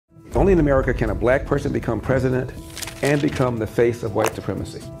Only in America can a black person become president and become the face of white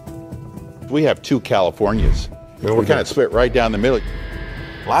supremacy. We have two Californias. We're kind of split right down the middle.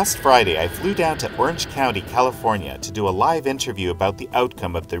 Last Friday, I flew down to Orange County, California to do a live interview about the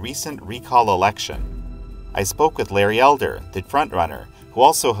outcome of the recent recall election. I spoke with Larry Elder, the frontrunner, who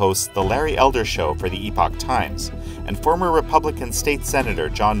also hosts The Larry Elder Show for the Epoch Times, and former Republican State Senator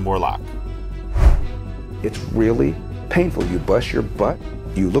John Moorlach. It's really painful. You bust your butt.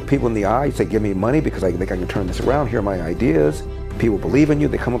 You look people in the eye, you say, give me money because I think I can turn this around. Here are my ideas. People believe in you.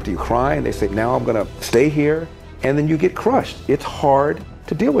 They come up to you crying. They say, now I'm going to stay here. And then you get crushed. It's hard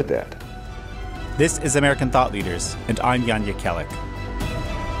to deal with that. This is American Thought Leaders, and I'm Jan Jekielek.